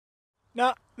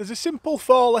Now, there's a simple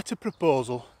 4-letter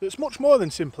proposal that's much more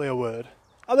than simply a word.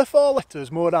 Are the 4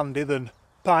 letters more handy than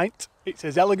pint? It's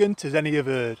as elegant as any you've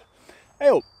heard. Hey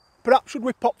up, perhaps should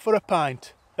we pop for a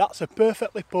pint? That's a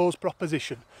perfectly posed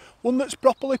proposition, one that's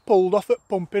properly pulled off at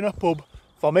pump in a pub.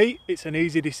 For me, it's an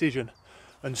easy decision.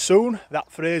 And soon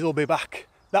that phrase will be back,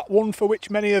 that one for which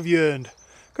many have yearned.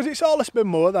 Because it's always been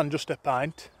more than just a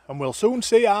pint, and we'll soon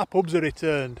see our pubs are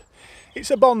returned. It's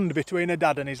a bond between a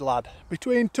dad and his lad,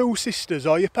 between 2 sisters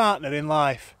or your partner in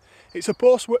life. It's a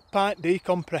post-work pint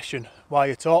decompression, while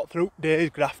you talk through days,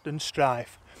 graft and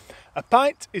strife. A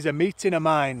pint is a meeting of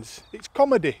minds. It's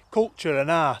comedy, culture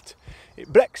and art.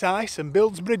 It breaks ice and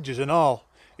builds bridges and all.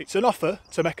 It's an offer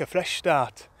to make a fresh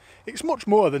start. It's much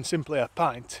more than simply a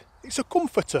pint. It's a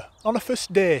comforter on a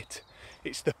first date.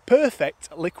 It's the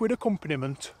perfect liquid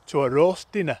accompaniment to a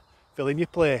roast dinner filling your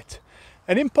plate.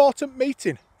 An important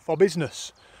meeting for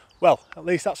business. Well, at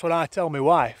least that's what I tell my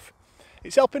wife.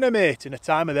 It's helping a mate in a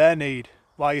time of their need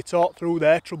while you talk through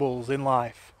their troubles in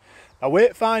life. I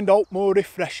won't find aught more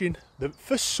refreshing than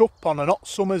for sup on a hot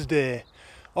summer's day,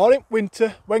 or in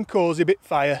winter when cosy bit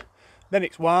fire, then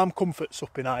it's warm comfort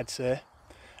supping, I'd say.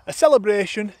 A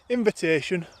celebration,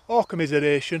 invitation or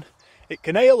commiseration, it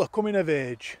can hail a coming of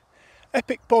age.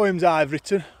 Epic poems I've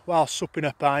written while supping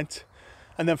a pint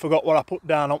and then forgot what I put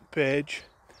down on page.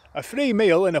 A free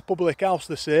meal in a public house,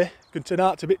 they say, can turn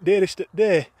out to be dearest at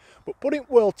day, but putting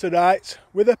world to rights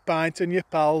with a pint and your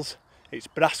pals, it's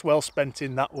brass well spent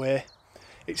in that way.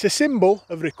 It's a symbol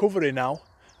of recovery now,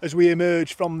 as we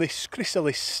emerge from this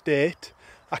chrysalis state.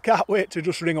 I can't wait to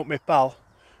just ring up my pal.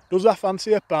 Does I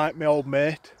fancy a pint, my old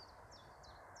mate?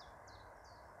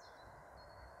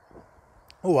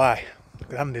 Oh aye,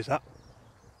 grand is that.